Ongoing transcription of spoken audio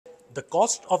The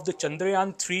cost of the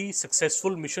Chandrayaan-3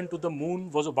 successful mission to the moon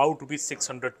was about rupees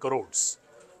 600 crores.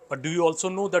 But do you also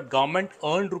know that government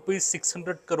earned rupees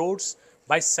 600 crores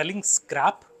by selling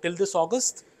scrap till this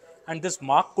August? And this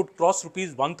mark could cross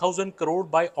rupees 1000 crore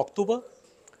by October?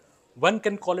 One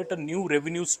can call it a new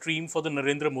revenue stream for the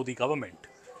Narendra Modi government.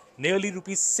 Nearly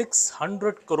rupees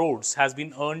 600 crores has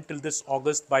been earned till this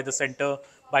August by the centre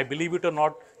by, believe it or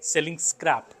not, selling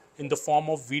scrap in the form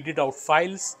of weeded out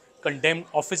files, condemned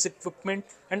office equipment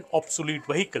and obsolete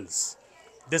vehicles.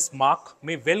 This mark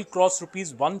may well cross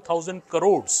rupees 1000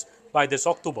 crores by this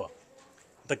October.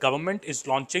 The government is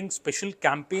launching Special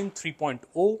Campaign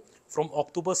 3.0 from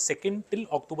October 2nd till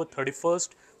October 31st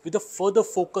with a further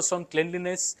focus on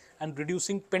cleanliness and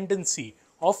reducing pendency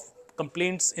of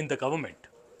complaints in the government.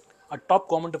 A top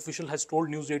government official has told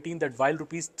News 18 that while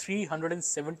rupees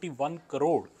 371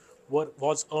 crore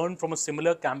was earned from a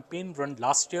similar campaign run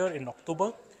last year in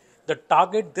October, the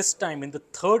target this time in the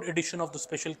third edition of the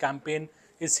special campaign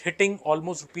is hitting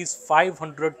almost rupees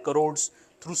 500 crores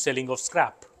through selling of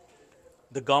scrap.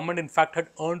 The government in fact had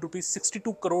earned rupees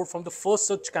 62 crore from the first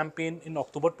such campaign in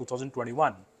October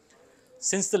 2021.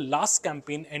 Since the last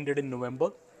campaign ended in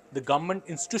November, the government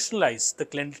institutionalized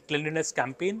the cleanliness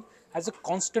campaign as a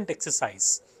constant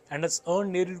exercise and has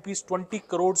earned nearly rupees 20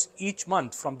 crores each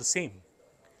month from the same.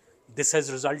 This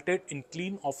has resulted in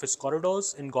clean office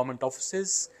corridors in government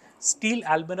offices, steel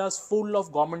almirahs full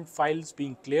of government files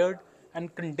being cleared,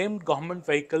 and condemned government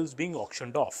vehicles being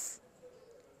auctioned off.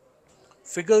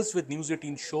 Figures with News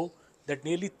 18 show that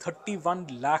nearly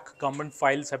 31 lakh government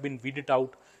files have been weeded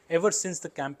out ever since the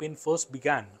campaign first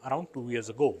began around 2 years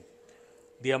ago.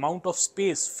 The amount of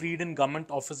space freed in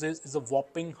government offices is a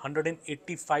whopping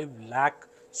 185 lakh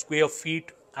square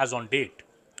feet as on date.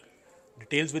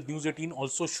 Details with News 18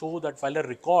 also show that while a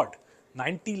record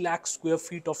 90 lakh square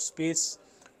feet of space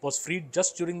was freed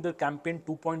just during the campaign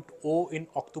 2.0 in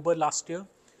October last year,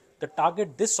 the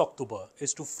target this October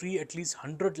is to free at least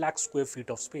 100 lakh square feet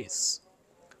of space.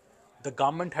 The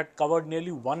government had covered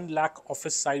nearly 1 lakh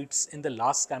office sites in the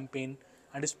last campaign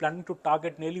and is planning to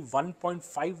target nearly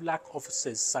 1.5 lakh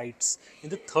offices sites in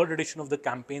the third edition of the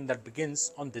campaign that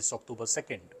begins on this October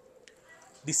 2nd.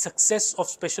 The success of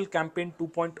Special Campaign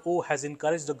 2.0 has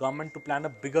encouraged the government to plan a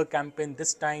bigger campaign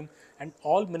this time, and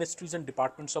all ministries and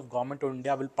departments of Government of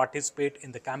India will participate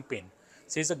in the campaign,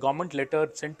 says a government letter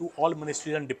sent to all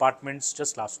ministries and departments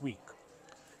just last week.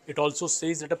 It also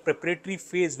says that a preparatory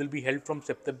phase will be held from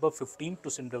September 15th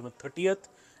to September 30th,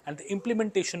 and the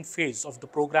implementation phase of the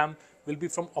program will be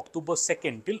from October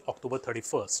 2nd till October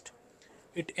 31st.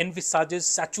 It envisages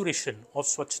saturation of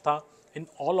Swachhta in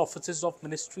all offices of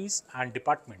ministries and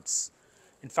departments.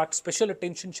 In fact, special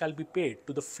attention shall be paid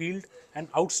to the field and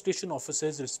outstation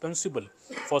offices responsible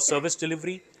for service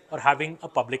delivery or having a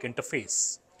public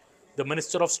interface. The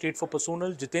Minister of State for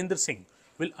Personnel, Jitendra Singh,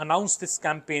 will announce this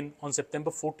campaign on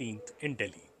September 14th in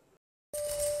Delhi.